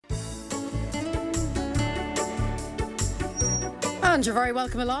And you're very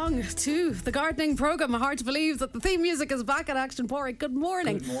welcome along to the gardening programme. Hard to believe that the theme music is back at Action Porrick. Good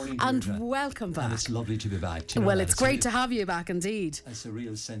morning. Good morning, and welcome back. And it's lovely to be back. Well, it's great to have you back indeed. It's a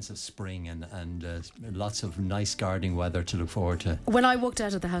real sense of spring and lots of nice gardening weather to look forward to. When I walked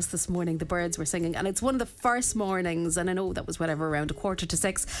out of the house this morning, the birds were singing, and it's one of the first mornings, and I know that was whatever, around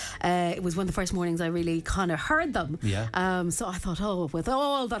 5:45. It was one of the first mornings I really kind of heard them. Yeah. So I thought, with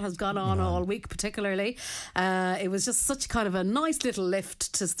all that has gone on all week particularly, it was just such kind of a nice little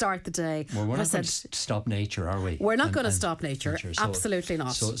lift to start the day. Well, we're not going to stop nature, are we? We're not going to stop nature. Absolutely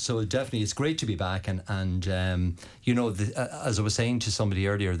not. So definitely, it's great to be back. And as I was saying to somebody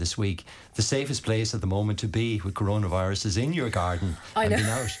earlier this week, the safest place at the moment to be with coronavirus is in your garden and being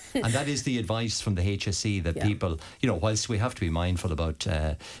out. And that is the advice from the HSE that people, whilst we have to be mindful about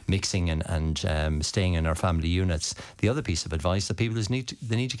mixing and staying in our family units, the other piece of advice that people need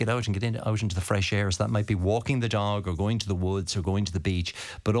to get out and get out into the fresh air. So that might be walking the dog or going to the woods or going to the beach,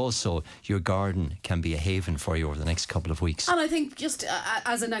 but also your garden can be a haven for you over the next couple of weeks. And I think just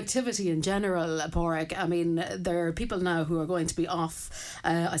as an activity in general, Porrick, I mean, there are people now who are going to be off,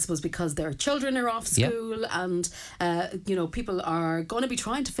 I suppose, because their children are off school, and people are going to be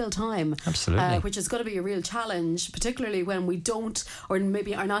trying to fill time. Absolutely. Which is going to be a real challenge, particularly when we don't, or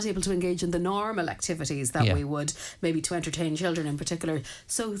maybe are not able to engage in the normal activities that we would, maybe to entertain children in particular.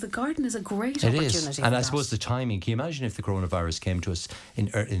 So the garden is a great opportunity. It is. And I suppose the timing, can you imagine if the coronavirus came to us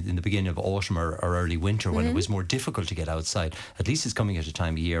in the beginning of autumn or early winter, when it was more difficult to get outside? At least it's coming at a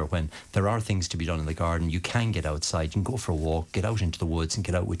time of year when there are things to be done in the garden. You can get outside, you can go for a walk, get out into the woods and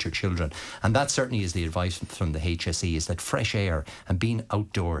get out with your children. And that certainly is the advice from the HSE, is that fresh air and being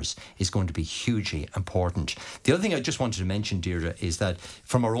outdoors is going to be hugely important. The other thing I just wanted to mention, Deirdre, is that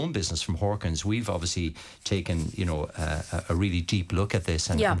from our own business, from Horkins, we've obviously taken a really deep look at this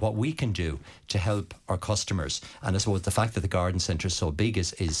and what we can do to help our customers. And I suppose the fact that the garden centre is so big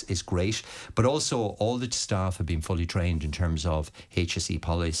is great, but also all the staff have been fully trained in terms of HSE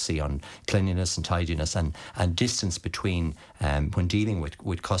policy on cleanliness and tidiness and distance between when dealing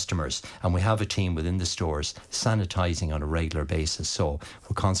with customers. And we have a team within the stores sanitising on a regular basis, so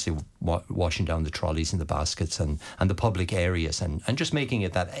we're constantly washing down the trolleys and the baskets and the public areas and just making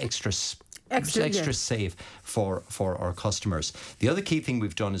it that extra safe for our customers. The other key thing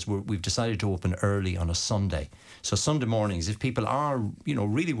we've done is we've decided to open early on a Sunday. So Sunday mornings, if people are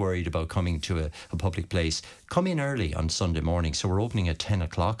really worried about coming to a public place, come in early on Sunday morning. So we're opening at 10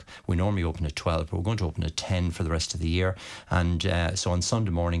 o'clock. We normally open at 12, but we're going to open at 10 for the rest of the year. And so on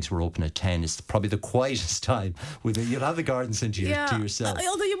Sunday mornings we're open at 10. It's probably the quietest time. You'll have the garden centre to yourself.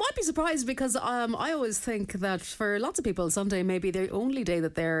 Although you might be surprised, because I always think that for lots of people, Sunday may be the only day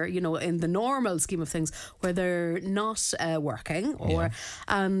that they're in the normal scheme of things where they're not working,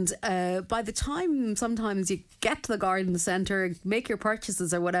 and by the time sometimes you get to the garden centre, make your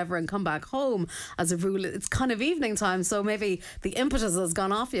purchases or whatever and come back home, as a rule it's kind of evening time, so maybe the impetus has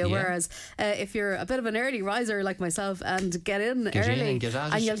gone off you, whereas if you're a bit of an early riser like myself and get in early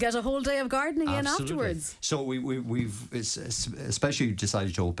and you'll get a whole day of gardening in afterwards. So we've especially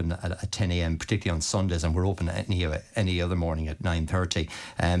decided to open at 10 a.m, particularly on Sundays, and we're open any other morning at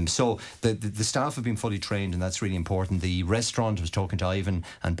 9:30. So the staff have been fully trained, and that's really important. The restaurant, I was talking to Ivan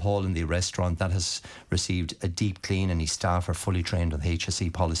and Paul in the restaurant, that has received a deep clean, and his staff are fully trained on the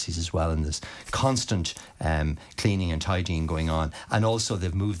HSE policies as well, and there's constant cleaning and tidying going on. And also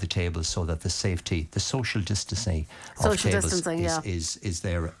they've moved the tables so that the safety, the social distancing of tables is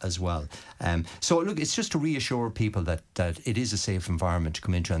there as well. So look, it's just to reassure people that it is a safe environment to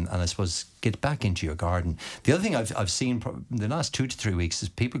come into and I suppose get back into your garden. The other thing I've seen in the last 2 to 3 weeks is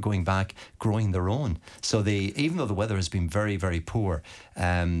people going back growing their own. So even though the weather has been very, very poor,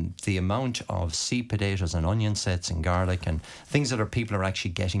 the amount of seed potatoes and onion sets and garlic and things that people are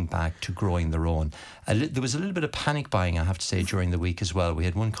actually getting back to growing their own. There was a little bit of panic buying, I have to say, during the week as well. We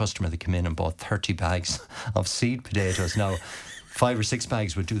had one customer that came in and bought 30 bags of seed potatoes. Now, 5 or 6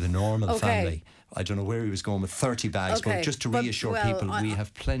 bags would do the normal family. I don't know where he was going with 30 bags, but just to reassure people, we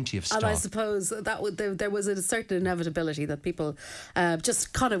have plenty of stock. And I suppose that there was a certain inevitability that people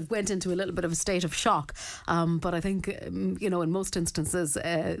just kind of went into a little bit of a state of shock. But I think, in most instances,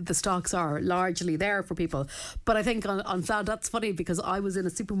 the stocks are largely there for people. But I think on that's funny, because I was in a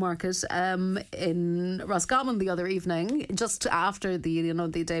supermarket in Roscommon the other evening, just after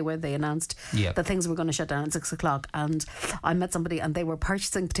the day where they announced that things were going to shut down at 6 o'clock, and I met somebody and they were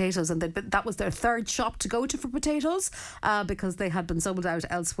purchasing potatoes, and that was their third shop to go to for potatoes because they had been sold out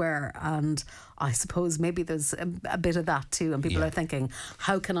elsewhere. And I suppose maybe there's a bit of that too. And people are thinking,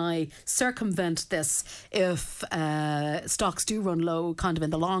 how can I circumvent this if stocks do run low kind of in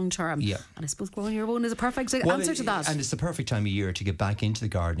the long term? Yeah. And I suppose growing your own is a perfect answer to that. And it's the perfect time of year to get back into the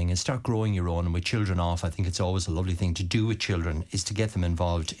gardening and start growing your own. And with children off, I think it's always a lovely thing to do with children is to get them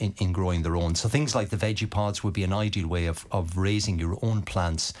involved in growing their own. So things like the veggie pods would be an ideal way of raising your own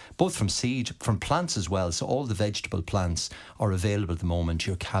plants, both from seed, from plants as well. So all the vegetable plants are available at the moment.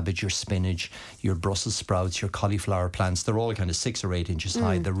 Your cabbage, your spinach, your Brussels sprouts, your cauliflower plants, they're all kind of 6 or 8 inches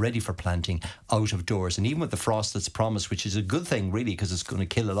high. They're ready for planting out of doors. And even with the frost that's promised, which is a good thing really because it's going to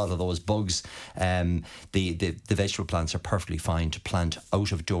kill a lot of those bugs, the vegetable plants are perfectly fine to plant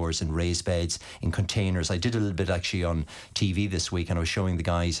out of doors in raised beds, in containers. I did a little bit actually on TV this week and I was showing the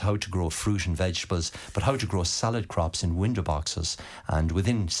guys how to grow fruit and vegetables, but how to grow salad crops in window boxes. And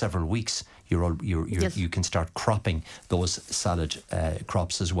within several weeks, you can start cropping those salad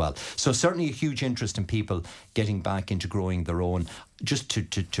crops as well. So certainly a huge interest in people getting back into growing their own. Just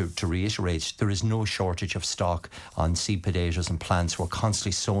to reiterate, there is no shortage of stock on seed potatoes and plants. We're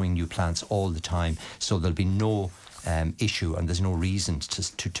constantly sowing new plants all the time, so there'll be no issue, and there's no reason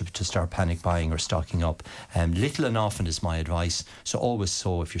to start panic buying or stocking up. Little and often is my advice. So always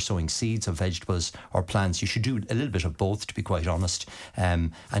sow. If you're sowing seeds of vegetables or plants, you should do a little bit of both, to be quite honest,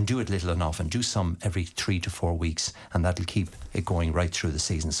 and do it little and often. Do some every 3 to 4 weeks, and that'll keep it going right through the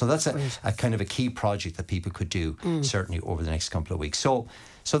season. So that's a kind of a key project that people could do certainly over the next couple of weeks.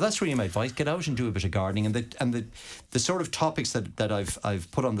 So that's really my advice. Get out and do a bit of gardening, and the sort of topics that I've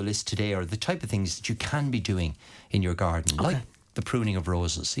put on the list today are the type of things that you can be doing in your garden, like the pruning of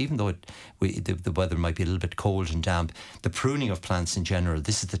roses. Even though the weather might be a little bit cold and damp, the pruning of plants in general,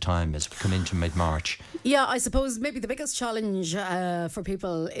 this is the time as we come into mid-March. Yeah, I suppose maybe the biggest challenge for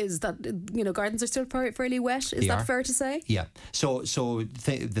people is that, gardens are still fairly wet. Is that fair to say? Yeah. So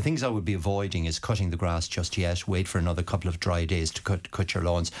the things I would be avoiding is cutting the grass just yet. Wait for another couple of dry days to cut your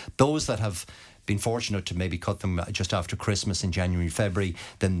lawns. Those that have been fortunate to maybe cut them just after Christmas in January, February,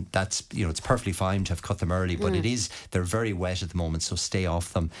 then that's, it's perfectly fine to have cut them early, but they're very wet at the moment, so stay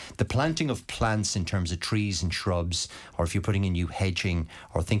off them. The planting of plants in terms of trees and shrubs, or if you're putting in new hedging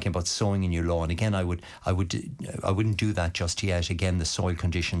or thinking about sowing in your lawn, again, I wouldn't do that just yet. Again, the soil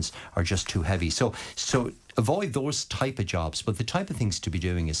conditions are just too heavy. So avoid those type of jobs, but the type of things to be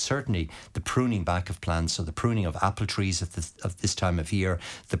doing is certainly the pruning back of plants, so the pruning of apple trees of this time of year,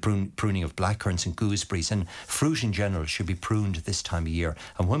 the pruning of blackcurrants and gooseberries, and fruit in general should be pruned this time of year.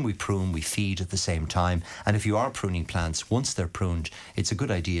 And when we prune, we feed at the same time. And if you are pruning plants, once they're pruned, it's a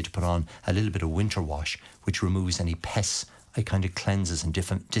good idea to put on a little bit of winter wash, which removes any pests. It kind of cleanses and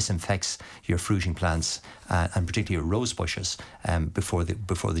disinfects your fruiting plants and particularly your rose bushes before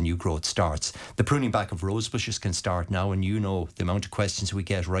the new growth starts. The pruning back of rose bushes can start now, and the amount of questions we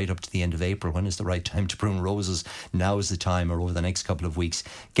get right up to the end of April. When is the right time to prune roses? Now is the time, or over the next couple of weeks.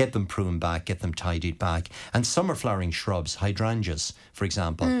 Get them pruned back, get them tidied back. And summer flowering shrubs, hydrangeas, for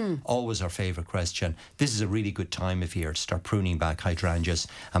example, always our favourite question. This is a really good time of year to start pruning back hydrangeas,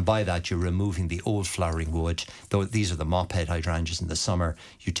 and by that you're removing the old flowering wood. Though these are the mop head hydrangeas in the summer,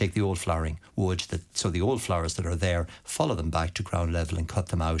 you take the old flowering wood, so the old flowers that are there, follow them back to ground level and cut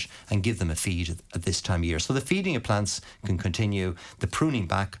them out and give them a feed at this time of year. So the feeding of plants can continue, the pruning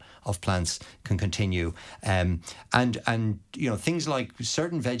back of plants can continue, and things like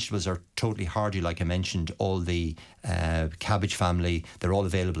certain vegetables are totally hardy, like I mentioned. All the cabbage family, they're all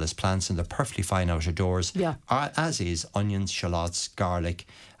available as plants and they're perfectly fine out of doors, as is onions, shallots, garlic,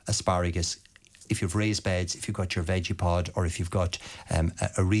 asparagus. If you've raised beds, if you've got your veggie pod, or if you've got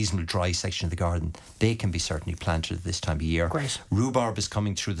a reasonable dry section of the garden, they can be certainly planted at this time of year. Great. Rhubarb is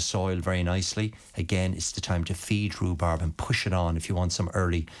coming through the soil very nicely. Again, it's the time to feed rhubarb and push it on if you want some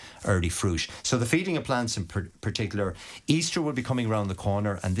early fruit. So the feeding of plants in particular. Easter will be coming around the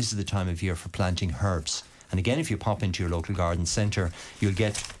corner, and this is the time of year for planting herbs. And again, if you pop into your local garden centre, you'll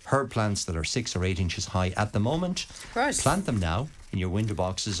get herb plants that are 6 or 8 inches high at the moment. Right. Plant them now in your window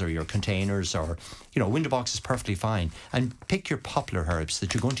boxes or your containers, or window box is perfectly fine, and pick your popular herbs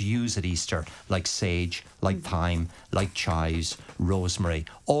that you're going to use at Easter, like sage, like thyme, like chives, rosemary,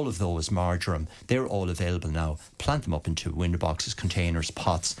 all of those, marjoram. They're all available now. Plant them up into window boxes, containers,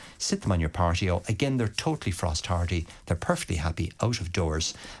 pots, sit them on your patio. Again, they're totally frost hardy, they're perfectly happy out of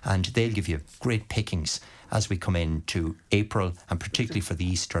doors, and they'll give you great pickings as we come into April, and particularly for the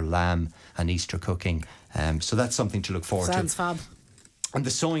Easter lamb and Easter cooking. So that's something to look forward to. Sounds fab. And the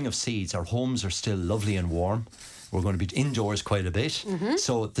sowing of seeds. Our homes are still lovely and warm. We're going to be indoors quite a bit.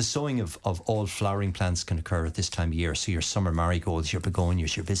 So the sowing of all flowering plants can occur at this time of year. So your summer marigolds, your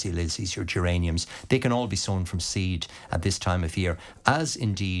begonias, your lilies, your geraniums, they can all be sown from seed at this time of year, as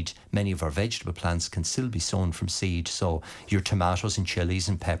indeed many of our vegetable plants can still be sown from seed. So your tomatoes and chilies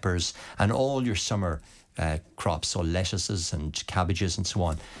and peppers and all your summer crops, so lettuces and cabbages and so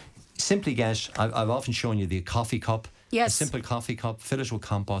on. Simply I've often shown you the coffee cup. Yes. A simple coffee cup, fill it with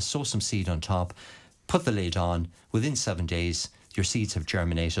compost, sow some seed on top, put the lid on. Within 7 days, your seeds have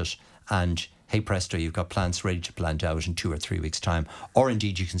germinated, and hey presto, you've got plants ready to plant out in 2 or 3 weeks' time. Or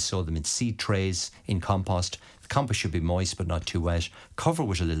indeed, you can sow them in seed trays in compost. The compost should be moist but not too wet. Cover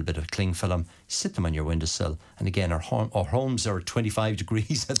with a little bit of cling film. Sit them on your windowsill. And again, our homes are 25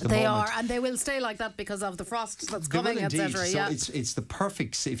 degrees at the moment. They are, and they will stay like that because of the frost that's coming, etc. So it's the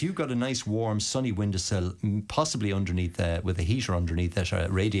perfect. If you've got a nice, warm, sunny windowsill, possibly underneath with a heater underneath it, or a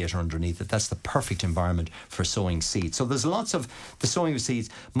radiator underneath it, that's the perfect environment for sowing seeds. So there's lots of the sowing of seeds,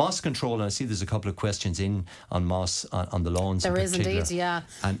 moss control, and I see there's a couple of questions in on moss on the lawns. There is indeed, yeah.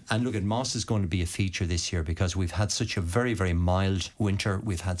 And look, at moss is going to be a feature this year because we've had such a very, very mild winter.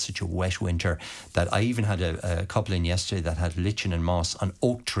 We've had such a wet winter that I even had a couple in yesterday that had lichen and moss on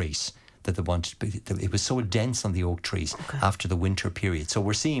oak trees that they wanted. It was so dense on the oak trees after the winter period. So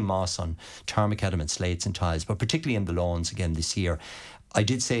we're seeing moss on tarmac adamant slates and tiles, but particularly in the lawns again this year. I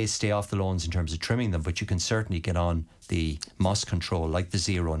did say stay off the lawns in terms of trimming them, but you can certainly get on the moss control like the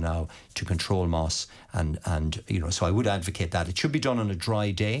Zero now to control moss, and so I would advocate that. It should be done on a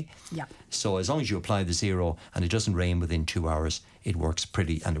dry day. Yeah. So as long as you apply the Zero and it doesn't rain within 2 hours, it works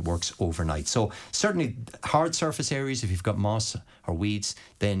pretty, and it works overnight. So certainly hard surface areas, if you've got moss or weeds,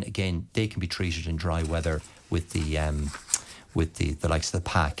 then again they can be treated in dry weather with the likes of the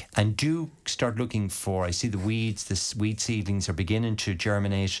pack. And do start looking for, I see the weeds, the weed seedlings are beginning to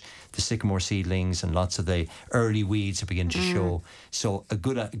germinate, the sycamore seedlings and lots of the early weeds are beginning to show. So a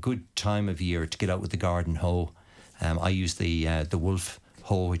good time of year to get out with the garden hoe. I use the Wolf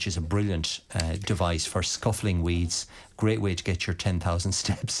hoe, which is a brilliant device for scuffling weeds. Great way to get your 10,000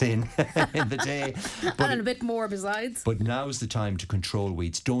 steps in the day. And a bit more besides. But now's the time to control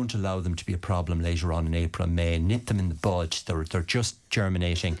weeds. Don't allow them to be a problem later on in April and May. Nip them in the bud. They're just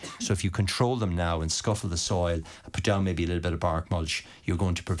germinating. So if you control them now and scuffle the soil and put down maybe a little bit of bark mulch, you're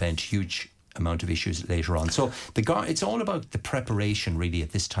going to prevent huge amount of issues later on. So it's all about the preparation really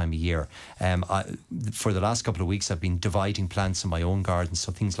at this time of year. For the last couple of weeks I've been dividing plants in my own garden,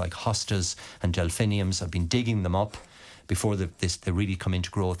 so things like hostas and delphiniums, I've been digging them up before they really come into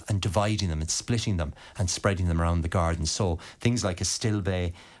growth and dividing them and splitting them and spreading them around the garden. So things like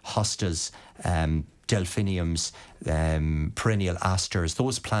astilbe, hostas, delphiniums, perennial asters,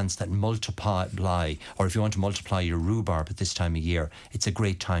 those plants that multiply, or if you want to multiply your rhubarb at this time of year, it's a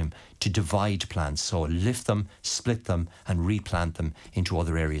great time to divide plants. So lift them, split them, and replant them into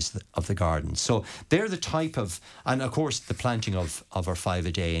other areas of the garden. So they're the type of, and of course the planting of our 5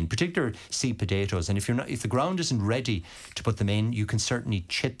 a day, in particular seed potatoes. And if the ground isn't ready to put them in, you can certainly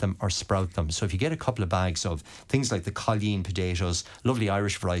chit them or sprout them. So if you get a couple of bags of things like the Colleen potatoes, lovely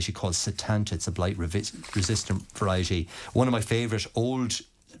Irish variety called Setanta, it's a blight resistant variety. One of my favourite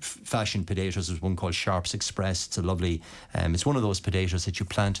old-fashioned potatoes is one called Sharps Express. It's a lovely, it's one of those potatoes that you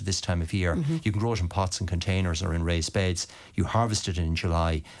plant at this time of year. You can grow it in pots and containers or in raised beds. You harvest it in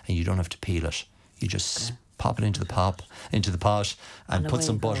July and you don't have to peel it. You just pop it into the pot and put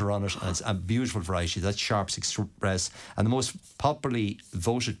some butter on it, and it's a beautiful variety. That's Sharps Express. And the most popularly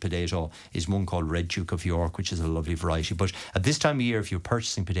voted potato is one called Red Duke of York, which is a lovely variety. But at this time of year, if you're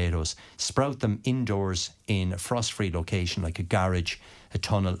purchasing potatoes, sprout them indoors in a frost-free location like a garage, a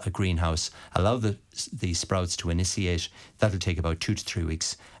tunnel, a greenhouse. Allow the sprouts to initiate. That'll take about 2 to 3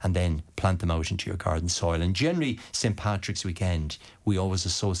 weeks, and then plant them out into your garden soil. And generally, St. Patrick's weekend, we always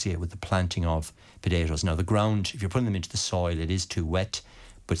associate with the planting of potatoes. Now, the ground, if you're putting them into the soil, it is too wet,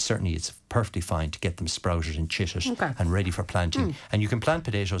 but certainly it's perfectly fine to get them sprouted and chitted and ready for planting. And you can plant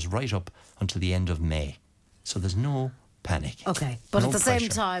potatoes right up until the end of May. So there's no panic. Okay, but no at the pressure. same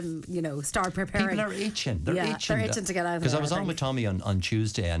time, start preparing. People are itching. They're itching to get out of there. Because I was on with Tommy on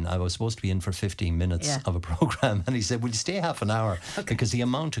Tuesday, and I was supposed to be in for 15 minutes of a programme, and he said, will you stay half an hour? Because the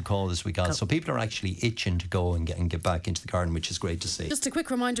amount of calls we got. So people are actually itching to go and get back into the garden, which is great to see. Just a quick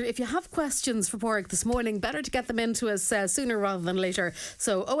reminder, if you have questions for Pádraig this morning, better to get them into us sooner rather than later.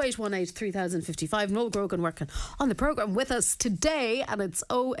 So 0818 3055. Noel Grogan working on the programme with us today, and it's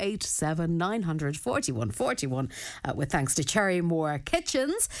 087 900 41 41 with thanks to Cherry Moore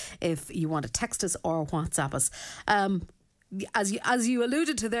Kitchens. If you want to text us or WhatsApp us, as you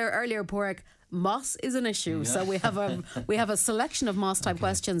alluded to there earlier, Pádraig, moss is an issue. So we have a selection of moss type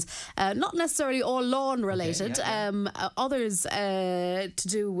questions, not necessarily all lawn related. Others to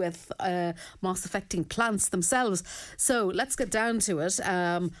do with moss affecting plants themselves. So let's get down to it.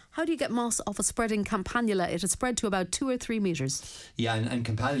 How do you get moss off a spreading campanula? It has spread to about 2 or 3 metres. Yeah, and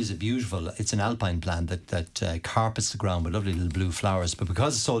campanulas are beautiful. It's an alpine plant that carpets the ground with lovely little blue flowers. But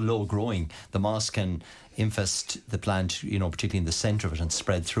because it's so low growing, the moss can infest the plant, particularly in the centre of it, and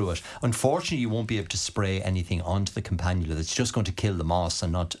spread through it. Unfortunately, you won't be able to spray anything onto the campanula. That's just going to kill the moss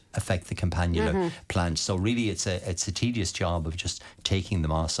and not affect the campanula plant. So really, it's a tedious job of just taking the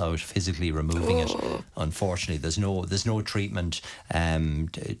moss out, physically removing it. Unfortunately, there's no treatment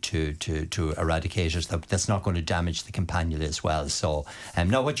to eradicate it. That's not going to damage the campanula as well. So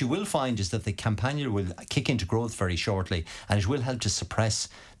now what you will find is that the campanula will kick into growth very shortly, and it will help to suppress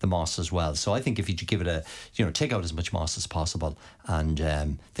the moss as well. So I think if you give it take out as much moss as possible, and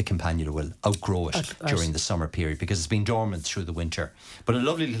the campanula will outgrow it during the summer period, because it's been dormant through the winter. But a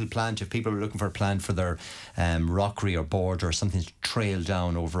lovely little plant, if people are looking for a plant for their rockery or border or something to trail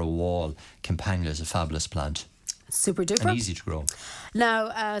down over a wall, campanula is a fabulous plant. Super duper. And easy to grow. Now,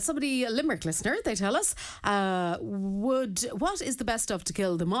 a Limerick listener, they tell us, what is the best stuff to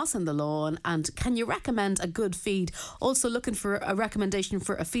kill the moss in the lawn, and can you recommend a good feed? Also looking for a recommendation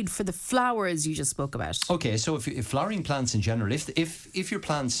for a feed for the flowers you just spoke about. Okay, so if flowering plants in general, if your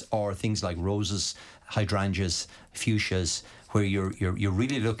plants are things like roses, hydrangeas, fuchsias, where you're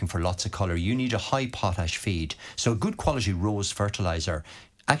really looking for lots of colour, you need a high potash feed. So a good quality rose fertiliser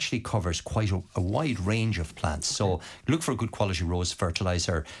actually covers quite a wide range of plants. So look for a good quality rose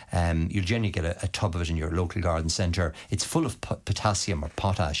fertiliser. You'll generally get a tub of it in your local garden centre. It's full of potassium or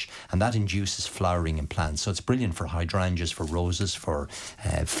potash, and that induces flowering in plants. So it's brilliant for hydrangeas, for roses, for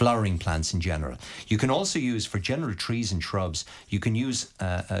flowering plants in general. You can also use, for general trees and shrubs, you can use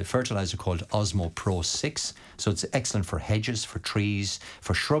a fertiliser called Osmo Pro 6. So it's excellent for hedges, for trees,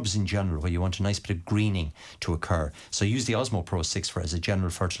 for shrubs in general, where you want a nice bit of greening to occur. So use the Osmo Pro 6 as a general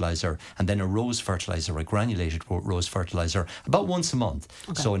fertiliser, and then a rose fertiliser, a granulated rose fertiliser, about once a month.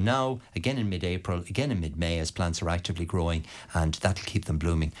 Okay. So now, again in mid-April, again in mid-May, as plants are actively growing, and that'll keep them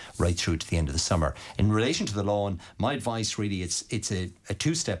blooming right through to the end of the summer. In relation to the lawn, my advice really, it's a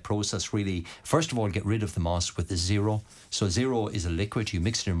two-step process really. First of all, get rid of the moss with the Zero. So Zero is a liquid. You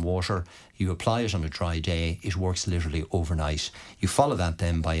mix it in water, you apply it on a dry day. It works literally overnight. You follow that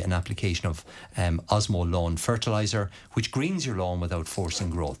then by an application of Osmo Lawn Fertiliser, which greens your lawn without forcing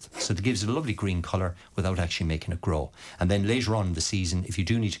growth. So it gives it a lovely green colour without actually making it grow. And then later on in the season, if you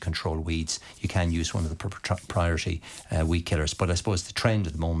do need to control weeds, you can use one of the priority weed killers. But I suppose the trend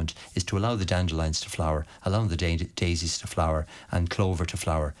at the moment is to allow the dandelions to flower, allow the daisies to flower, and clover to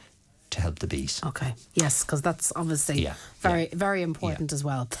flower, to help the bees. Okay, yes, because that's obviously very important as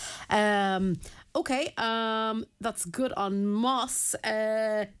well. That's good on moss.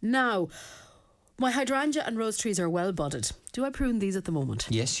 Now, my hydrangea and rose trees are well budded. Do I prune these at the moment?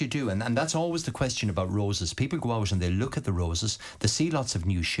 Yes, you do. And that's always the question about roses. People go out and they look at the roses, they see lots of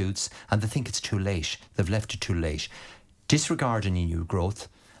new shoots, and they think it's too late. They've left it too late. Disregard any new growth,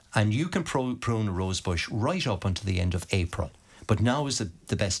 and you can prune a rose bush right up until the end of April. But now is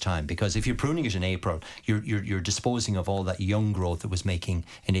the best time, because if you're pruning it in April, you're disposing of all that young growth it was making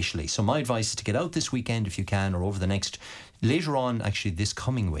initially. So my advice is to get out this weekend if you can, or over the next, later on, actually this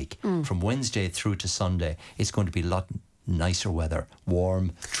coming week, from Wednesday through to Sunday, it's going to be a lot nicer weather.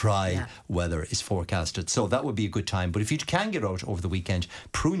 Warm, dry weather is forecasted. So that would be a good time. But if you can get out over the weekend,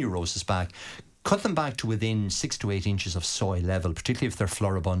 prune your roses back. Cut them back to within 6 to 8 inches of soil level, particularly if they're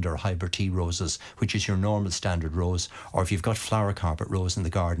floribunda or hybrid tea roses, which is your normal standard rose, or if you've got flower carpet rose in the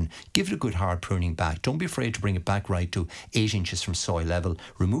garden, give it a good hard pruning back. Don't be afraid to bring it back right to 8 inches from soil level.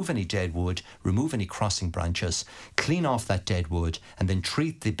 Remove any dead wood, remove any crossing branches, clean off that dead wood, and then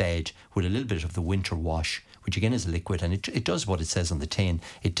treat the bed with a little bit of the winter wash, which again is a liquid, and it does what it says on the tin.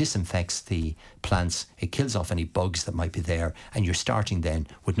 It disinfects the plants, it kills off any bugs that might be there, and you're starting then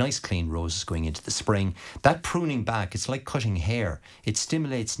with nice clean roses going into the spring. That pruning back, it's like cutting hair. It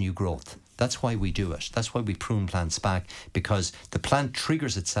stimulates new growth. That's why we do it. That's why we prune plants back, because the plant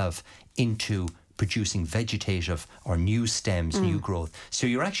triggers itself into producing vegetative or new stems, new growth. So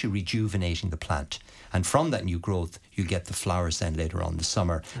you're actually rejuvenating the plant. And from that new growth, you get the flowers then later on in the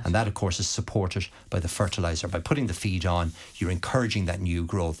summer. Yes. And that, of course, is supported by the fertiliser. By putting the feed on, you're encouraging that new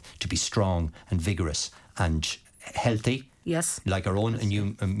growth to be strong and vigorous and healthy. Yes. Like our own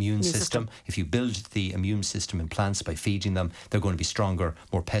immune system. If you build the immune system in plants by feeding them, they're going to be stronger,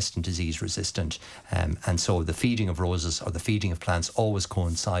 more pest and disease resistant. And so the feeding of roses or the feeding of plants always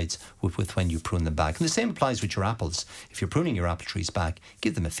coincides with when you prune them back. And the same applies with your apples. If you're pruning your apple trees back,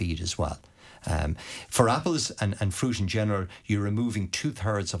 give them a feed as well. For apples and fruit in general, you're removing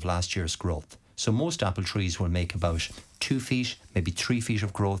 2/3 of last year's growth. So most apple trees will make about 2 feet, maybe 3 feet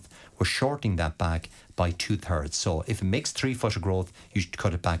of growth. We're shortening that back by 2/3. So if it makes 3 foot of growth, you should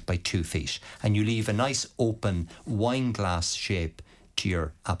cut it back by 2 feet. And you leave a nice open wine glass shape to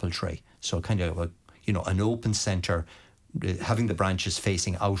your apple tree. So kind of an open centre, having the branches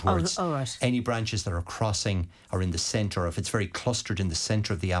facing outwards. Oh, right. Any branches that are crossing or in the centre, if it's very clustered in the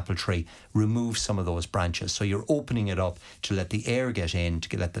centre of the apple tree, remove some of those branches. So you're opening it up to let the air get in,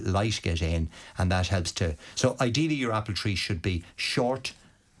 to let the light get in, and that helps to... So ideally your apple tree should be short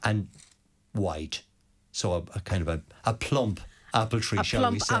and wide. So a kind of a plump apple tree,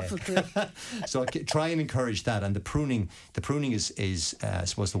 shall we say. Apple tree. So try and encourage that. And the pruning is I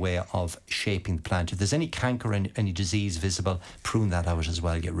suppose, the way of shaping the plant. If there's any canker and any disease visible, prune that out as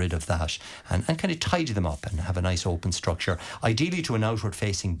well, get rid of that, and kind of tidy them up and have a nice open structure. Ideally to an outward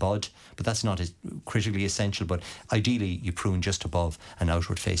facing bud, but that's not as critically essential, but ideally you prune just above an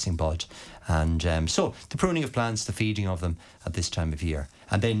outward facing bud. And so the pruning of plants, the feeding of them at this time of year.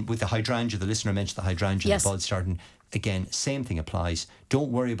 And then with the hydrangea, the listener mentioned the hydrangea, yes. The bud starting. Again, same thing applies. Don't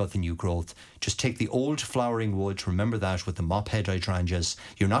worry about the new growth. Just take the old flowering wood. Remember that with the mop head hydrangeas.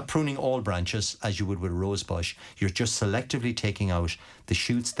 You're not pruning all branches as you would with a rose bush. You're just selectively taking out the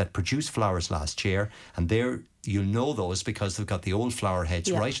shoots that produced flowers last year. And there you'll know those because they've got the old flower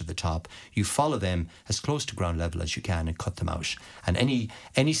heads right at the top. You follow them as close to ground level as you can and cut them out. And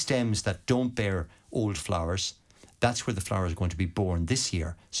any stems that don't bear old flowers, that's where the flowers are going to be born this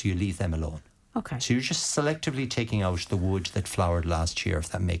year. So you leave them alone. Okay. So you're just selectively taking out the wood that flowered last year, if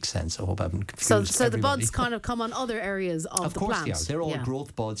that makes sense. I hope I haven't confused So everybody. the buds kind of come on other areas of the plant. Of course they are. They're all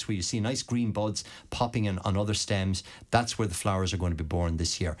growth buds where you see nice green buds popping in on other stems. That's where the flowers are going to be born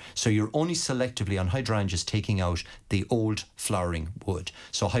this year. So you're only selectively on hydrangeas taking out the old flowering wood.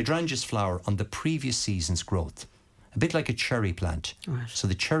 So hydrangeas flower on the previous season's growth, a bit like a cherry plant. Right. So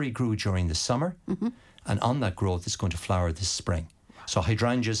the cherry grew during the summer, and on that growth it's going to flower this spring. So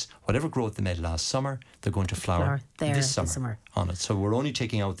hydrangeas, whatever growth they made last summer, they're going to flower this summer on it. So we're only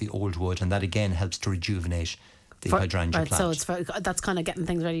taking out the old wood, and that again helps to rejuvenate the hydrangea plant. So that's kind of getting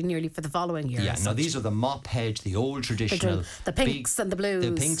things ready nearly for the following year. Yeah, now these are the mop head, the old traditional. The pinks and the blues.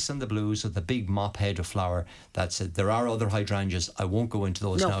 The pinks and the blues are the big mop head of flower. That's it. There are other hydrangeas. I won't go into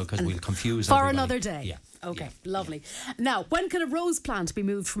those now because we'll confuse for everybody. Another day. Yeah. Okay, lovely. Now, when can a rose plant be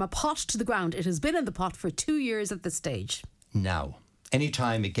moved from a pot to the ground? It has been in the pot for 2 years at this stage. Now.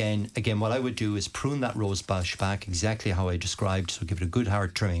 Anytime, again, what I would do is prune that rose bush back exactly how I described. So give it a good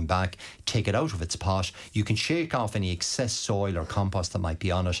hard trimming back, take it out of its pot. You can shake off any excess soil or compost that might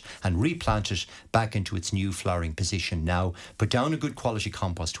be on it and replant it back into its new flowering position now. Put down a good quality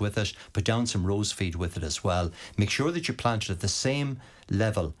compost with it, put down some rose feed with it as well. Make sure that you plant it at the same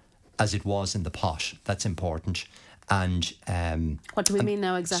level as it was in the pot. That's important. And what do we mean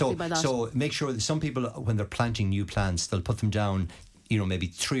now exactly by that? So make sure that some people, when they're planting new plants, they'll put them down, maybe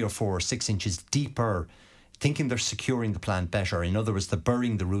 3 or 4 or 6 inches deeper, thinking they're securing the plant better. In other words, they're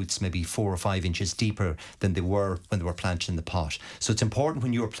burying the roots maybe 4 or 5 inches deeper than they were when they were planted in the pot. So it's important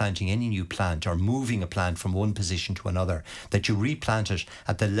when you're planting any new plant or moving a plant from one position to another that you replant it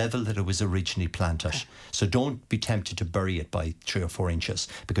at the level that it was originally planted. Okay. So don't be tempted to bury it by 3 or 4 inches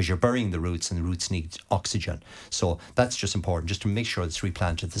because you're burying the roots and the roots need oxygen. So that's just important, just to make sure it's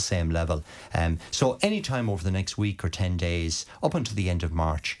replanted at the same level. So any time over the next week or 10 days, up until the end of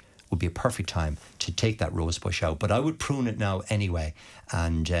March, would be a perfect time to take that rose bush out. But I would prune it now anyway.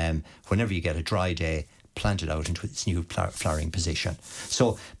 And whenever you get a dry day, plant it out into its new flowering position.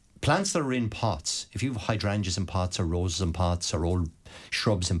 So plants that are in pots, if you have hydrangeas in pots or roses in pots or old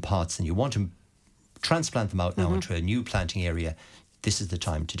shrubs in pots and you want to transplant them out now into a new planting area, this is the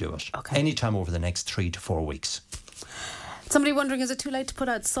time to do it. Okay. Anytime over the next 3 to 4 weeks. Somebody wondering, is it too late to put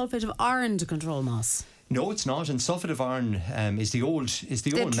out sulphate of iron to control moss? No, it's not. And sulphate of iron is the old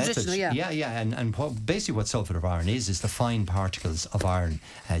method. Yeah. And basically what sulphate of iron is the fine particles of iron.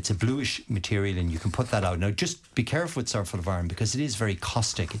 It's a bluish material, and you can put that out. Now, just be careful with sulphate of iron because it is very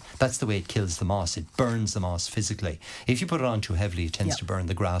caustic. That's the way it kills the moss. It burns the moss physically. If you put it on too heavily, it tends to burn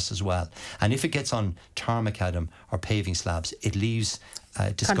the grass as well. And if it gets on tar macadam or paving slabs, it leaves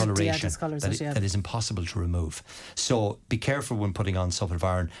discoloration that is impossible to remove. So be careful when putting on sulphate of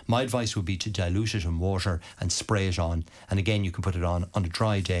iron. My advice would be to dilute it in water and spray it on. And again, you can put it on a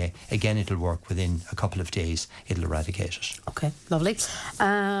dry day. Again, it'll work within a couple of days. It'll eradicate it. Okay, lovely.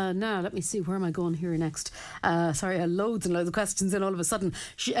 Now, let me see, where am I going here next? Sorry, loads and loads of questions in all of a sudden.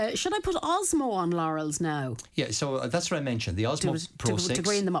 Should I put Osmo on laurels now? Yeah, so that's what I mentioned. The Osmo Pro 6. To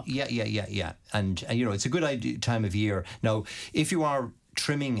green them up. Yeah. And it's a good time of year. Now, if you are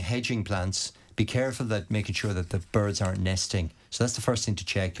trimming hedging plants, be careful that making sure that the birds aren't nesting. So that's the first thing to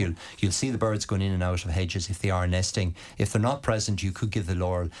check. You'll see the birds going in and out of hedges if they are nesting. If they're not present, you could give the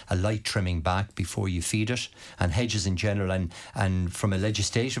laurel a light trimming back before you feed it. And hedges in general, and from a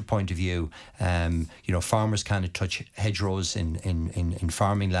legislative point of view, farmers can't touch hedgerows in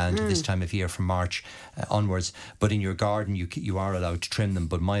farming land this time of year from March onwards. But in your garden, you are allowed to trim them.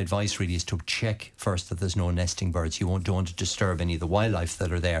 But my advice really is to check first that there's no nesting birds. You don't want to disturb any of the wildlife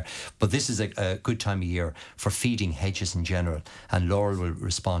that are there. But this is a good time of year for feeding hedges in general. And laurel will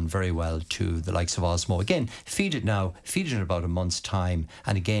respond very well to the likes of Osmo. Again, feed it now, feed it in about a month's time,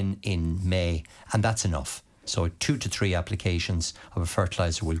 and again in May, and that's enough. So 2 to 3 applications of a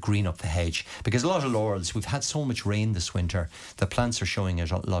fertiliser will green up the hedge. Because a lot of laurels, we've had so much rain this winter, the plants are showing a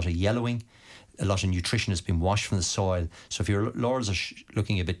lot of yellowing. A lot of nutrition has been washed from the soil. So if your laurels are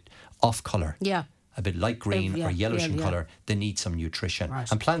looking a bit off colour, a bit light green or yellowish in colour, they need some nutrition.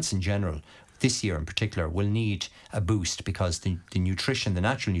 Right. And plants in general, this year in particular, will need a boost because the nutrition, the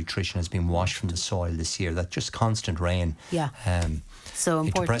natural nutrition, has been washed from the soil this year. That just constant rain. So important.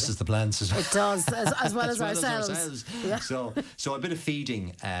 It depresses the plants as well. It does, as well as ourselves. Yeah. So a bit of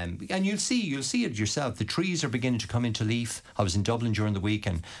feeding, and you'll see it yourself. The trees are beginning to come into leaf. I was in Dublin during the week,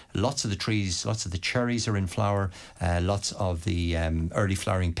 and lots of the trees, lots of the cherries are in flower, lots of the early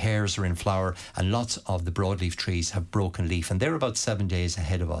flowering pears are in flower, and lots of the broadleaf trees have broken leaf, and they're about 7 days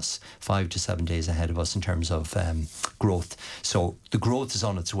ahead of us, 5 to 7 days ahead of us in terms of growth. So the growth is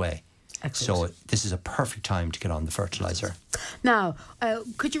on its way. Excellent. So this is a perfect time to get on the fertiliser. Now,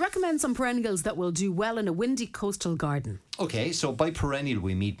 could you recommend some perennials that will do well in a windy coastal garden? Okay, so by perennial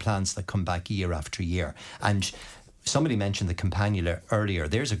we mean plants that come back year after year. And somebody mentioned the campanula earlier.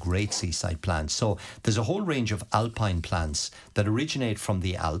 There's a great seaside plant. So there's a whole range of alpine plants that originate from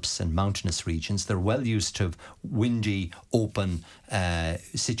the Alps and mountainous regions. They're well used to windy, open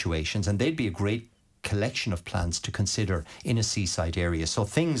situations, and they'd be a great collection of plants to consider in a seaside area. So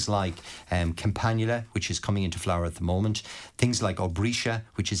things like campanula, which is coming into flower at the moment, things like aubrietia,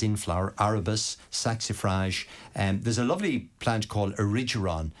 which is in flower, arabis, saxifrage. There's a lovely plant called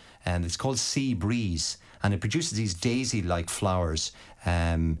erigeron, and it's called sea breeze, and it produces these daisy-like flowers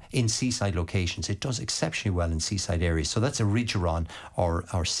in seaside locations. It does exceptionally well in seaside areas. So that's erigeron,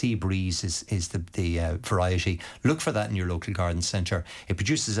 or sea breeze is the variety. Look for that in your local garden centre. It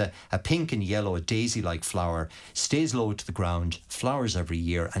produces a pink and yellow, a daisy-like flower, stays low to the ground, flowers every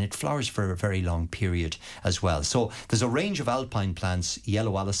year, and it flowers for a very long period as well. So there's a range of alpine plants.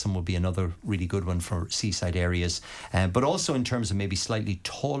 Yellow alyssum will be another really good one for seaside areas, but also in terms of maybe slightly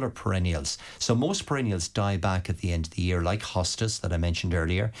taller perennials. So most perennials die back at the end of the year, like hostas that I mentioned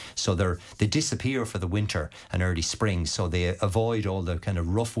earlier. So they disappear for the winter and early spring, so they avoid all the kind of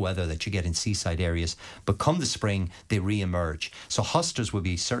rough weather that you get in seaside areas. But come the spring, they re-emerge. So hostas would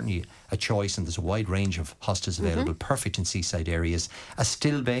be certainly a choice, and there's a wide range of hostas available, perfect in seaside areas.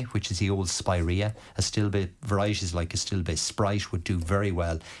 Astilbe, which is the old spirea, Astilbe, varieties like Astilbe Sprite would do very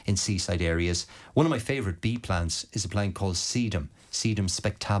well in seaside areas. One of my favourite bee plants is a plant called sedum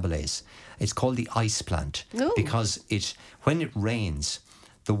spectabiles. It's called the ice plant because when it rains,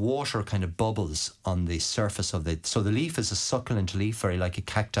 the water kind of bubbles on the surface of it. So the leaf is a succulent leaf, very like a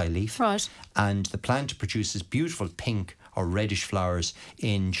cacti leaf. Right. And the plant produces beautiful pink or reddish flowers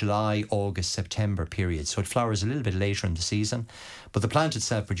in July, August, September period. So it flowers a little bit later in the season. But the plant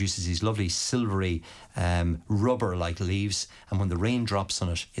itself produces these lovely silvery rubber-like leaves. And when the rain drops on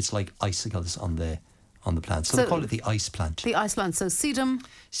it, it's like icicles on the plant. So they call it the ice plant. The ice plant. So sedum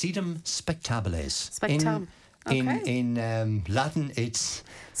spectabiles. In Latin, it's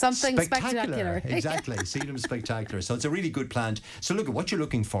something spectacular. Exactly, sedum spectacular. So it's a really good plant. So look, what you're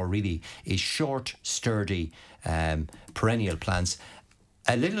looking for really is short, sturdy, perennial plants.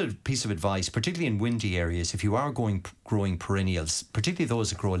 A little piece of advice, particularly in windy areas, if you are growing perennials, particularly those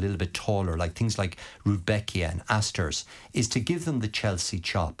that grow a little bit taller, like things like rudbeckia and asters, is to give them the Chelsea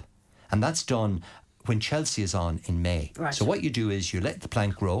chop. And that's done when Chelsea is on in May. Right. So what you do is you let the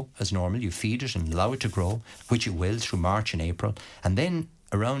plant grow as normal, you feed it and allow it to grow, which it will through March and April, and then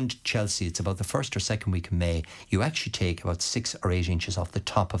around Chelsea, it's about the first or second week of May, you actually take about 6 or 8 inches off the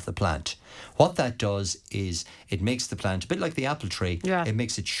top of the plant. What that does is it makes the plant, a bit like the apple tree, it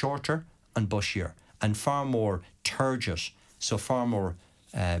makes it shorter and bushier and far more turgid, so far more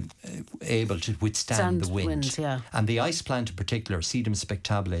able to withstand the wind. And the ice plant in particular, sedum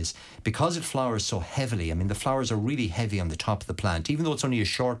spectabiles, because it flowers so heavily, I mean the flowers are really heavy on the top of the plant, even though it's only a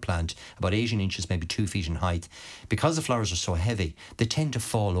short plant, about 18 inches, maybe 2 feet in height, because the flowers are so heavy, they tend to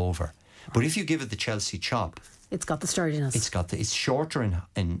fall over. But if you give it the Chelsea chop, it's got the sturdiness. It's shorter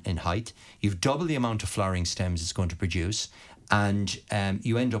in height, you've double the amount of flowering stems it's going to produce, and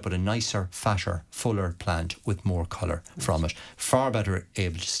you end up with a nicer, fatter, fuller plant with more colour from it. Far better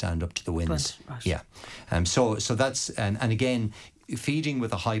able to stand up to the winds. Right. Yeah. So that's, and again, feeding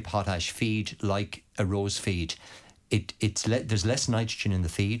with a high potash feed like a rose feed, there's less nitrogen in the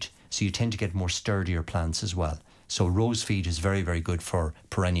feed, so you tend to get more sturdier plants as well. So rose feed is very, very good for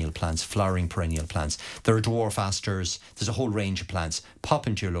perennial plants, flowering perennial plants. There are dwarf asters. There's a whole range of plants. Pop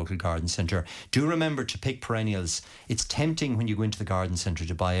into your local garden centre. Do remember to pick perennials. It's tempting when you go into the garden centre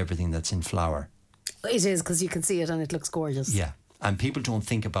to buy everything that's in flower. It is, because you can see it and it looks gorgeous. Yeah. And people don't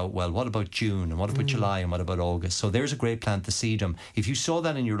think about, well, what about June and what about July and what about August? So there's a great plant, the sedum. If you saw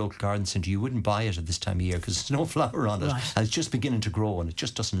that in your local garden centre, you wouldn't buy it at this time of year because there's no flower on it. Right. And it's just beginning to grow and it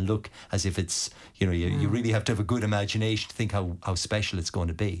just doesn't look as if it's, you really have to have a good imagination to think how special it's going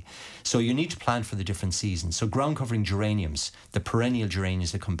to be. So you need to plant for the different seasons. So ground covering geraniums, the perennial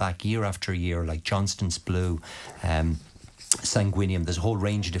geraniums that come back year after year, like Johnston's Blue, Sanguinium, there's a whole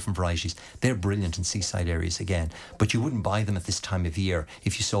range of different varieties. They're brilliant in seaside areas again, but you wouldn't buy them at this time of year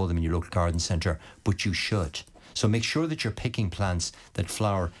if you saw them in your local garden centre, but you should. So make sure that you're picking plants that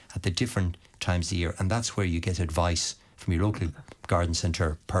flower at the different times of the year, and that's where you get advice from your local garden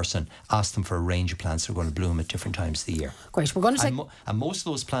centre person. Ask them for a range of plants that are going to bloom at different times of the year. Great, we're going to take... And most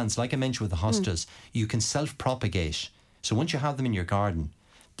of those plants, like I mentioned with the hostas, you can self-propagate. So once you have them in your garden,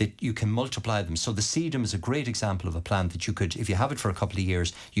 that you can multiply them. So the sedum is a great example of a plant that you could, if you have it for a couple of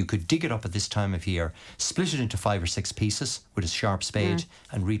years, you could dig it up at this time of year, split it into 5 or 6 pieces with a sharp spade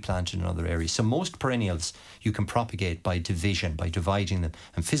and replant it in other areas. So most perennials you can propagate by division, by dividing them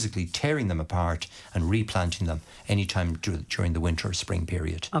and physically tearing them apart and replanting them anytime during the winter or spring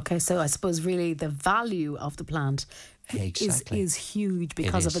period. Okay, so I suppose really the value of the plant is huge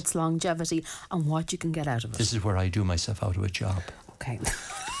because of its longevity and what you can get out of it. This is where I do myself out of a job. Okay.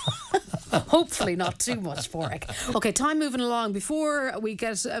 Hopefully not too much, Pádraig. Okay, time moving along. Before we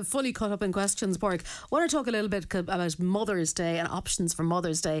get fully caught up in questions, Pádraig, I want to talk a little bit about Mother's Day and options for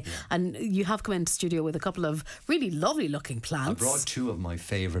Mother's Day. Yeah. And you have come into studio with a couple of really lovely looking plants. I brought 2 of my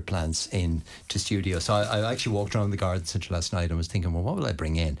favourite plants in to studio. So I actually walked around the garden centre last night and was thinking, well, what will I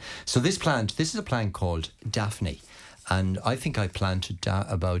bring in? So this is a plant called Daphne. And I think I planted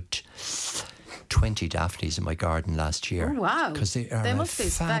about 20 Daphnes in my garden last year. Oh, wow. Because they are must be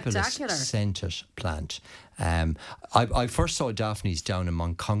fabulous scented plant. I first saw Daphnes down in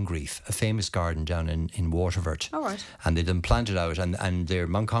Montcongreve, a famous garden down in Waterford. All right. And they'd been planted out, and their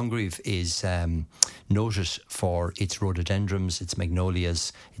Montcongreve is noted for its rhododendrons, its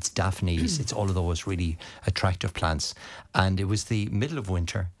magnolias, its Daphnes, it's all of those really attractive plants. And it was the middle of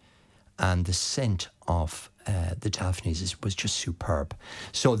winter, and the scent of the Daphnes was just superb.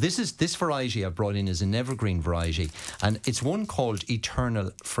 So this variety I've brought in is an evergreen variety, and it's one called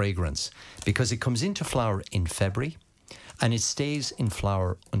Eternal Fragrance because it comes into flower in February and it stays in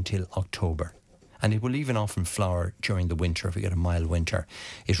flower until October. And it will even often flower during the winter if we get a mild winter.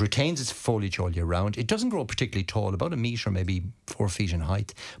 It retains its foliage all year round. It doesn't grow particularly tall, about 1 metre, maybe 4 feet in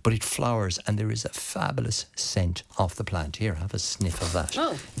height, but it flowers and there is a fabulous scent off the plant. Here, have a sniff of that.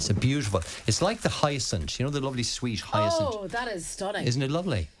 Oh. It's it's like the hyacinth, the lovely sweet hyacinth. Oh, that is stunning. Isn't it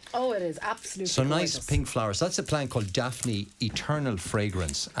lovely? Oh, it is absolutely so gorgeous. Nice pink flowers. That's a plant called Daphne Eternal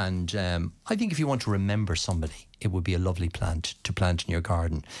Fragrance, and I think if you want to remember somebody, it would be a lovely plant to plant in your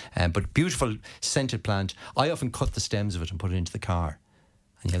garden. But beautiful scented plant. I often cut the stems of it and put it into the car,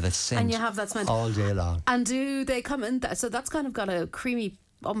 and you have that scent. All day long. And do they come in? So that's kind of got a creamy,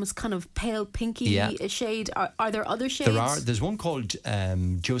 almost kind of pale pinky shade. Are there other shades? There's one called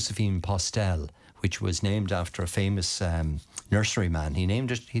Josephine Postel, which was named after a famous nurseryman. He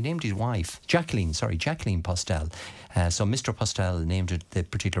named his wife Jacqueline Postel. So Mr. Postel named the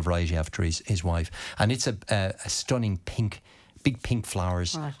particular variety after his wife, and it's a stunning pink, big pink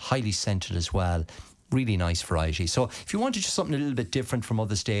flowers, right. Highly scented as well. Really nice variety. So if you wanted just something a little bit different for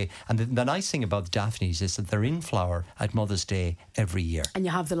Mother's Day, and the nice thing about the Daphnes is that they're in flower at Mother's Day every year. And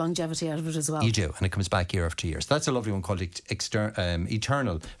you have the longevity out of it as well. You do, and it comes back year after year. So that's a lovely one called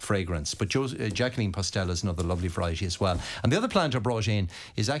Eternal Fragrance. But Jacqueline Postel is another lovely variety as well. And the other plant I brought in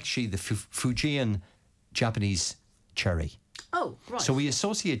is actually the Fujian Japanese cherry. Oh, right. So we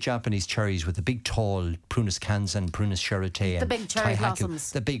associate Japanese cherries with the big tall Prunus kansan, Prunus charité, the big cherry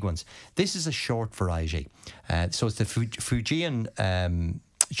blossoms. The big ones. This is a short variety. So it's the Fujian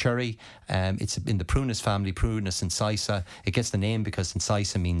cherry. It's in the Prunus family, Prunus incisa. It gets the name because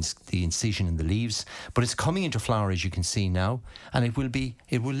incisa means the incision in the leaves. But it's coming into flower, as you can see now, and it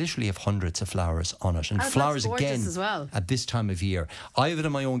will literally have hundreds of flowers on it. And flowers again as well at this time of year. I have it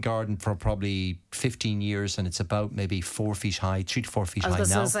in my own garden for probably 15 years, and it's about maybe 4 feet high, 3 to 4 feet high now. I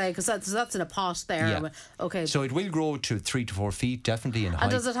was going to say, because that's in a pot there. Yeah. Okay. So it will grow to 3 to 4 feet, definitely in height.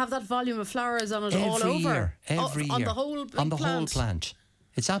 And does it have that volume of flowers on it all over? Every year. On the whole plant? On the whole plant.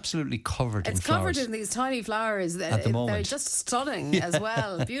 It's absolutely covered in flowers. It's covered in these tiny flowers. At the moment. They're just stunning as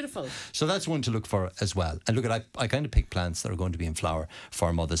well. Beautiful. So that's one to look for as well. And look, I kind of pick plants that are going to be in flower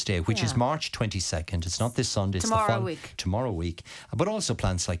for Mother's Day, which is March 22nd. It's not this Sunday. It's tomorrow week. But also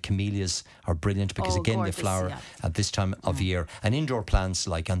plants like camellias are brilliant because again they flower at this time of year. And indoor plants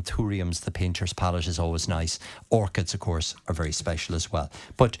like anthuriums, the painter's palette is always nice. Orchids, of course, are very special as well.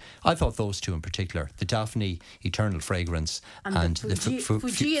 But I thought those two in particular, the Daphne Eternal Fragrance and the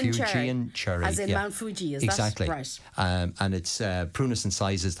Fujian cherry. As in Mount Fuji, is exactly. that right? And it's Prunus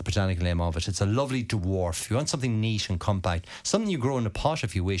incisa is the botanical name of it. It's a lovely dwarf. You want something neat and compact, something you grow in a pot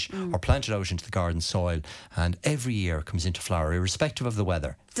if you wish, or plant it out into the garden soil, and every year comes into flower, irrespective of the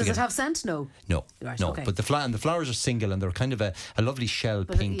weather. Does it have scent? No. Right, no. Okay. But the flowers are single, and they're kind of a lovely shell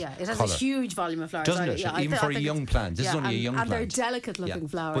pink it has colour. A huge volume of flowers, doesn't it? Even for a young plant. This is only a young plant. And they're delicate looking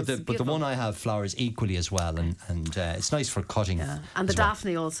flowers. But the one I have flowers equally as well, and it's nice for cutting. Yeah. And the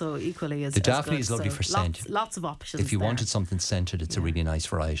Daphne also equally is. The Daphne is lovely for scent. Lots of options. If you wanted something scented, it's a really nice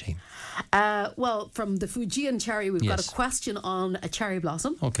variety. Well, from the Fujian cherry, we've got a question on a cherry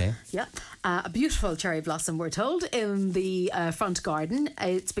blossom. Okay. Yeah. A beautiful cherry blossom, we're told, in the front garden.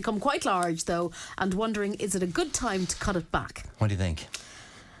 It's become quite large, though, and wondering, is it a good time to cut it back? What do you think?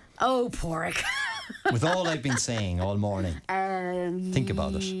 Oh, Porrick. With all I've been saying all morning, think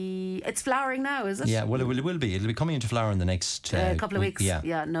about it. It's flowering now, is it? Yeah, well, it will be. It'll be coming into flower in the next couple of weeks.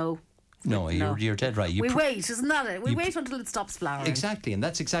 Yeah, no. No, you're dead right. We wait, isn't that it? We wait until it stops flowering. Exactly, and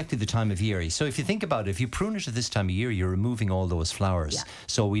that's exactly the time of year. So if you think about it, if you prune it at this time of year, you're removing all those flowers. Yeah.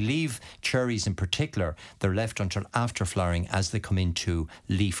 So we leave cherries in particular, they're left until after flowering as they come into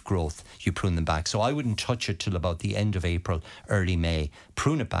leaf growth. You prune them back. So I wouldn't touch it till about the end of April, early May.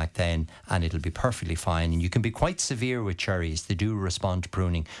 Prune it back then, and it'll be perfectly fine. And you can be quite severe with cherries. They do respond to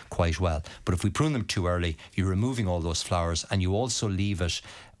pruning quite well. But if we prune them too early, you're removing all those flowers, and you also leave it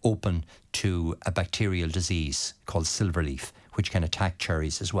open to a bacterial disease called silverleaf, which can attack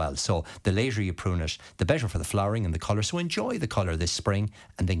cherries as well. So the later you prune it, the better for the flowering and the colour. So enjoy the colour this spring,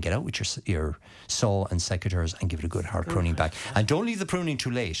 and then get out with your saw and secateurs and give it a good hard pruning back. And don't leave the pruning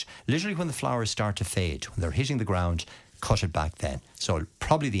too late. Literally when the flowers start to fade, when they're hitting the ground, cut it back then. So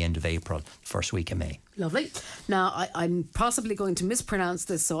probably the end of April, first week of May. Lovely. Now, I'm possibly going to mispronounce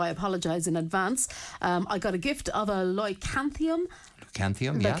this, so I apologise in advance. I got a gift of a Leucanthemum.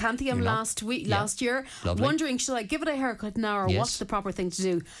 Leucanthemum last year. Lovely. Wondering, should I give it a haircut now, or what's the proper thing to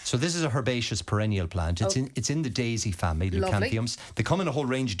do? So this is a herbaceous perennial plant. It's in the daisy family, Leucanthemums. They come in a whole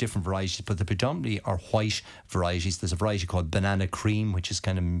range of different varieties, but they predominantly are white varieties. There's a variety called banana cream, which is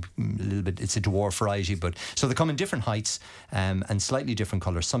kind of a little bit, it's a dwarf variety, but so they come in different heights and slightly different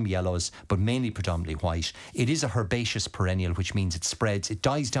colours, some yellows, but mainly predominantly white. It is a herbaceous perennial, which means it spreads. It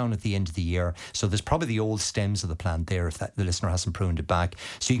dies down at the end of the year. So there's probably the old stems of the plant there if the listener hasn't pruned it back.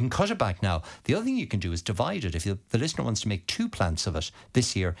 So you can cut it back now. The other thing you can do is divide it. If the listener wants to make 2 plants of it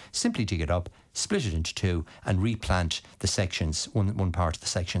this year, simply dig it up, split it into 2 and replant the sections, one part of the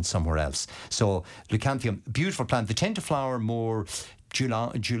section somewhere else. So Leucanthemum, beautiful plant. They tend to flower more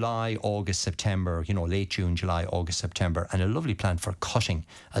July, August, September, late June, July, August, September, and a lovely plant for cutting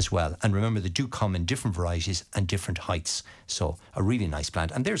as well. And remember, they do come in different varieties and different heights. So a really nice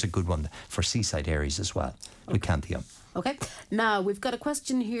plant. And there's a good one for seaside areas as well, Leucanthemum. Okay. Now, we've got a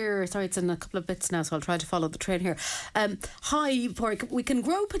question here. Sorry, it's in a couple of bits now, so I'll try to follow the train here. Hi, Porrick. We can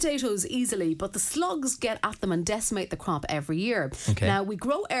grow potatoes easily, but the slugs get at them and decimate the crop every year. Okay. Now, we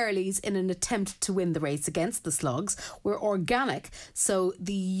grow earlies in an attempt to win the race against the slugs. We're organic, so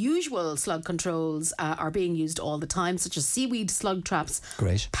the usual slug controls are being used all the time, such as seaweed slug traps,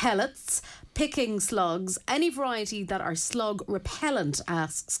 Great. pellets, picking slugs, any variety that are slug repellent,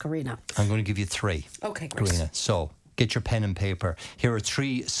 asks Karina. I'm going to give you 3. Okay, great. Karina. So get your pen and paper. Here are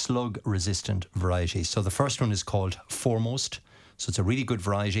 3 slug-resistant varieties. So the first one is called Foremost. So it's a really good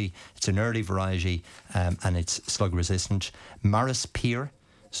variety. It's an early variety and it's slug-resistant. Maris Peer,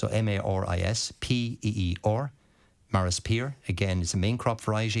 so Maris Peer. Maris Peer, again, is a main crop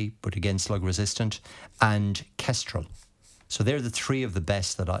variety, but again, slug-resistant. And Kestrel. So they're the 3 of the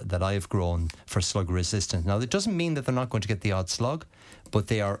best that I've grown for slug-resistant. Now, that doesn't mean that they're not going to get the odd slug, but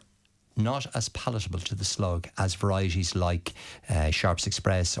they are not as palatable to the slug as varieties like Sharps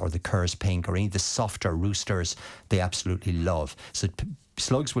Express or the Kerr's Pink or any of the softer roosters they absolutely love. So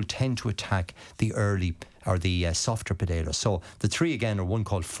slugs will tend to attack the early or the softer potatoes. So the three again are one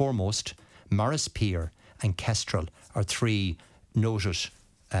called Foremost, Maris Peer and Kestrel are three noted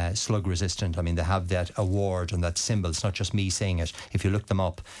slug resistant. I mean, they have that award and that symbol. It's not just me saying it. If you look them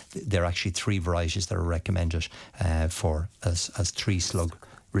up, they're actually three varieties that are recommended for as three slug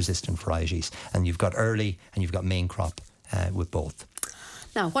resistant varieties. And you've got early and you've got main crop with both.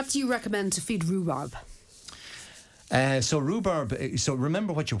 Now, what do you recommend to feed rhubarb? So rhubarb, so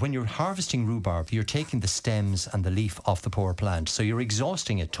remember when you're harvesting rhubarb, you're taking the stems and the leaf off the poor plant. So you're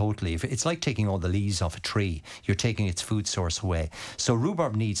exhausting it totally. It's like taking all the leaves off a tree. You're taking its food source away. So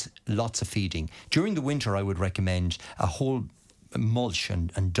rhubarb needs lots of feeding. During the winter, I would recommend a whole mulch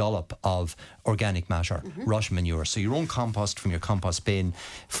and dollop of organic matter, rot manure. So your own compost from your compost bin,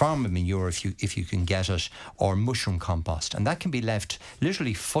 farm manure if you can get it, or mushroom compost. And that can be left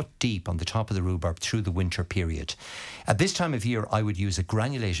literally foot deep on the top of the rhubarb through the winter period. At this time of year, I would use a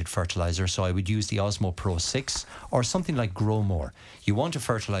granulated fertilizer. So I would use the Osmo Pro 6 or something like Growmore. You want a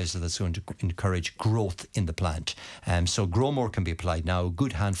fertilizer that's going to encourage growth in the plant. So Growmore can be applied now, a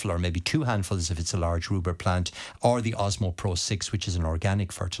good handful or maybe 2 handfuls if it's a large rhubarb plant, or the Osmo Pro 6, which is an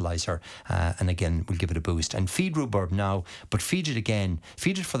organic fertilizer, and again will give it a boost. And feed rhubarb now, but feed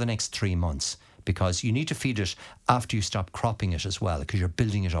it for the next 3 months, because you need to feed it after you stop cropping it as well, because you're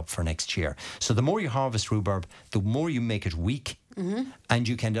building it up for next year. So the more you harvest rhubarb, the more you make it weak, and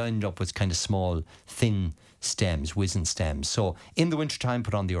you can end up with kind of small, thin stems, wizened stems. So in the wintertime,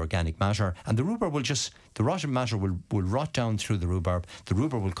 put on the organic matter, and the rhubarb the rotted matter will rot down through the rhubarb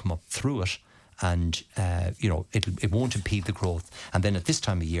will come up through it, and it won't impede the growth. And then at this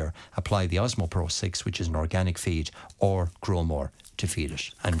time of year, apply the Osmo Pro 6, which is an organic feed, or Growmore to feed it,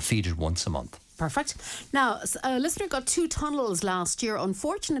 and feed it once a month. Perfect. Now, a listener got 2 tunnels last year.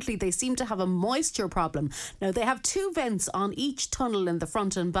 Unfortunately, they seem to have a moisture problem. Now, they have 2 vents on each tunnel in the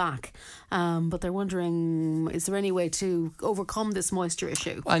front and back, but they're wondering, is there any way to overcome this moisture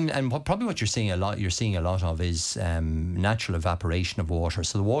issue? And probably what you're seeing a lot of is natural evaporation of water.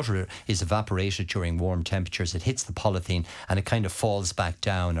 So the water is evaporated during warm temperatures. It hits the polythene and it kind of falls back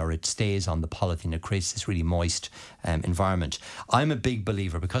down, or it stays on the polythene. It creates this really moist environment. I'm a big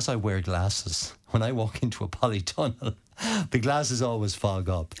believer, because I wear glasses. When I walk into a polytunnel, the glasses always fog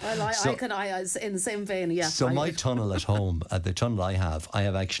up. I in the same vein, yeah. So my tunnel at home, the tunnel I have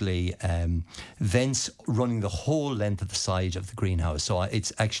actually vents running the whole length of the side of the greenhouse. So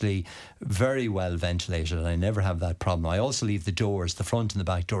it's actually very well ventilated, and I never have that problem. I also leave the doors, the front and the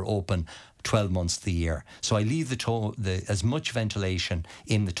back door, open 12 months of the year. So I leave as much ventilation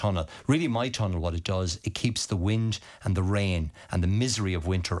in the tunnel. Really, my tunnel, what it does, it keeps the wind and the rain and the misery of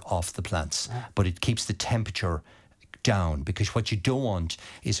winter off the plants, but it keeps the temperature down, because what you don't want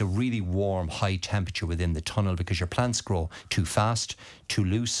is a really warm, high temperature within the tunnel, because your plants grow too fast, too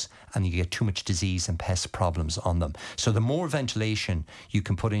loose, and you get too much disease and pest problems on them. So the more ventilation you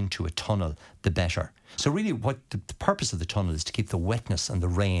can put into a tunnel, the better. So really what the purpose of the tunnel is to keep the wetness and the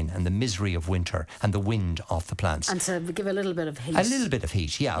rain and the misery of winter and the wind off the plants. And to give a little bit of heat. A little bit of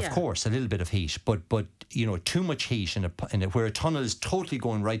heat, yeah. Of course, a little bit of heat. But too much heat where a tunnel is totally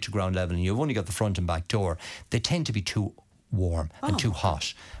going right to ground level and you've only got the front and back door, they tend to be too warm and too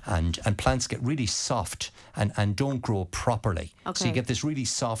hot, and plants get really soft and don't grow properly. So you get this really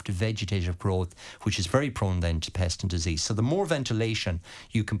soft vegetative growth, which is very prone then to pest and disease. So the more ventilation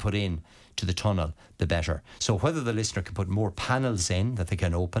you can put in to the tunnel, the better. So whether the listener can put more panels in that they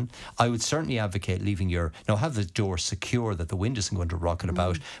can open, I would certainly advocate leaving have the door secure that the wind isn't going to rock it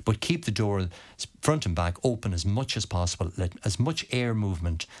about, but keep the door front and back open as much as possible. Let as much air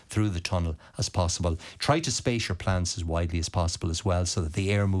movement through the tunnel as possible. Try to space your plants as widely as possible as well, so that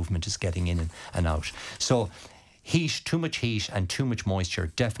the air movement is getting in and out. So heat, too much heat and too much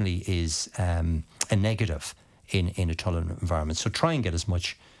moisture definitely is a negative in a tunnel environment. So try and get as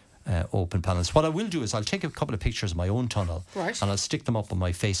much open panels. What I will do is I'll take a couple of pictures of my own tunnel, and I'll stick them up on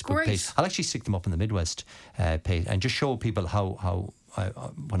my Facebook page. I'll actually stick them up on the Midwest page and just show people how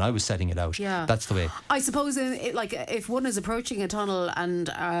when I was setting it out, that's the way. I suppose if one is approaching a tunnel and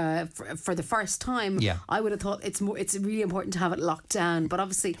for the first time, I would have thought it's really important to have it locked down. But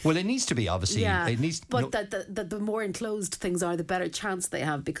obviously, it needs to be it needs. But the more enclosed things are, the better chance they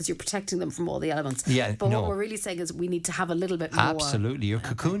have, because you're protecting them from all the elements. But what we're really saying is we need to have a little bit more. Absolutely, you're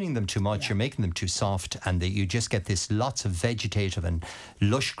cocooning them too much. You're making them too soft, and you just get this lots of vegetative and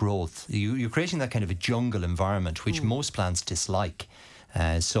lush growth. You're creating that kind of a jungle environment, which most plants dislike.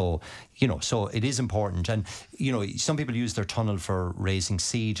 So it is important. And, some people use their tunnel for raising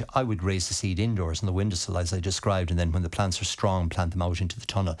seed. I would raise the seed indoors on the windowsill, as I described, and then when the plants are strong, plant them out into the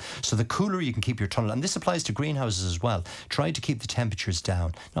tunnel. So the cooler you can keep your tunnel, and this applies to greenhouses as well, try to keep the temperatures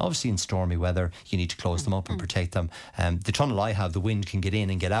down. Now, obviously in stormy weather, you need to close them up and protect them. The tunnel I have, the wind can get in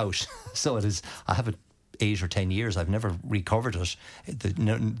and get out. So I have it 8 or 10 years. I've never recovered it.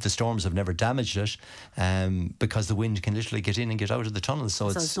 The storms have never damaged it, because the wind can literally get in and get out of the tunnel. So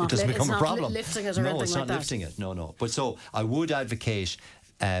it doesn't become a problem. Lifting it or no, it's not lifting it. No. But so I would advocate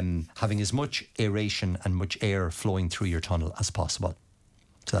having as much aeration and much air flowing through your tunnel as possible.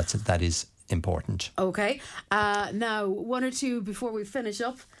 So that is important. Okay. Now, one or two before we finish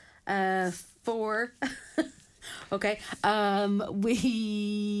up. 4. Okay,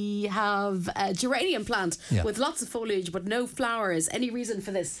 we have a geranium plant with lots of foliage but no flowers. Any reason for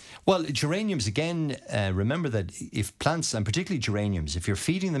this? Well, geraniums, again, remember that if plants, and particularly geraniums, if you're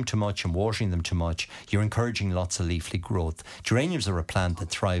feeding them too much and watering them too much, you're encouraging lots of leafy growth. Geraniums are a plant that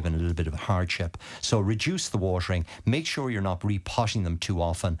thrive in a little bit of hardship. So reduce the watering, make sure you're not repotting them too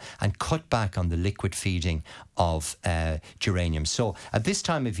often, and cut back on the liquid feeding of geraniums. So at this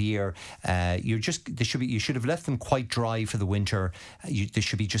time of year, you should have left them quite dry for the winter. They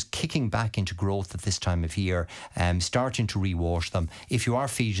should be just kicking back into growth at this time of year, starting to rewash them. If you are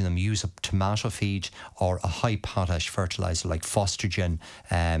feeding them, use a tomato feed or a high potash fertilizer like Phostogen.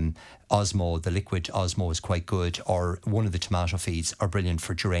 Osmo, the liquid Osmo is quite good, or one of the tomato feeds are brilliant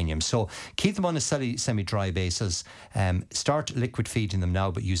for geraniums. So keep them on a semi-dry basis. Start liquid feeding them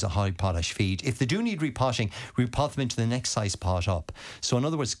now, but use a high potash feed. If they do need repotting, repot them into the next size pot up. So in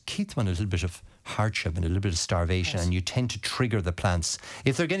other words, keep them on a little bit of hardship and a little bit of starvation, and you tend to trigger the plants.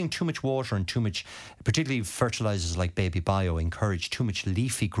 If they're getting too much water and too much, particularly fertilizers like Baby Bio, encourage too much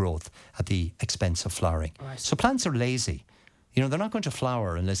leafy growth at the expense of flowering. Right. So plants are lazy. They're not going to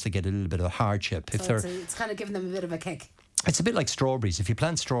flower unless they get a little bit of hardship. So it's kind of giving them a bit of a kick. It's a bit like strawberries. If you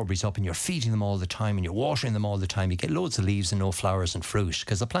plant strawberries up and you're feeding them all the time and you're watering them all the time, you get loads of leaves and no flowers and fruit,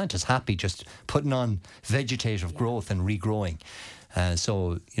 because the plant is happy just putting on vegetative growth and regrowing.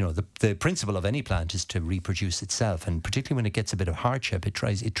 So the principle of any plant is to reproduce itself, and particularly when it gets a bit of hardship, it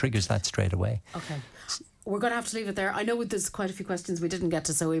triggers that straight away. Okay. We're going to have to leave it there. I know there's quite a few questions we didn't get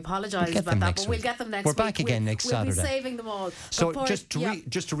to, so we apologise about that, but we'll get them next week. We're back again next Saturday. We'll be saving them all. So just to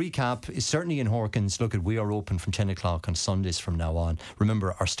recap, certainly in Horkins, we are open from 10 o'clock on Sundays from now on.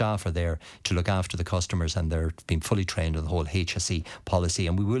 Remember, our staff are there to look after the customers, and they're being fully trained on the whole HSE policy,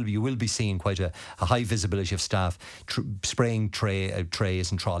 and you will be seeing quite a high visibility of staff spraying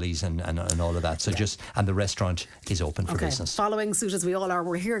trays and trolleys and all of that. So and the restaurant is open for business. Following suit as we all are,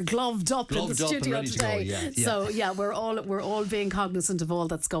 we're here gloved up in the studio today. So we're all being cognizant of all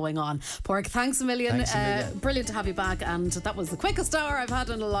that's going on. Pádraig, thanks a million. Brilliant to have you back, and that was the quickest hour I've had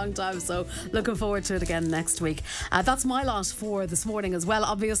in a long time, so looking forward to it again next week. That's my lot for this morning as well.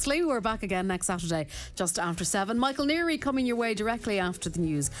 Obviously, we're back again next Saturday just after 7. Michael Neary coming your way directly after the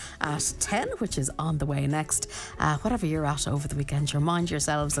news at 10, which is on the way next. Whatever you're at over the weekend, mind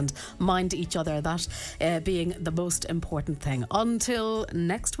yourselves and mind each other, that being the most important thing. Until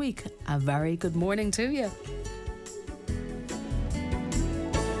next week, a very good morning to you.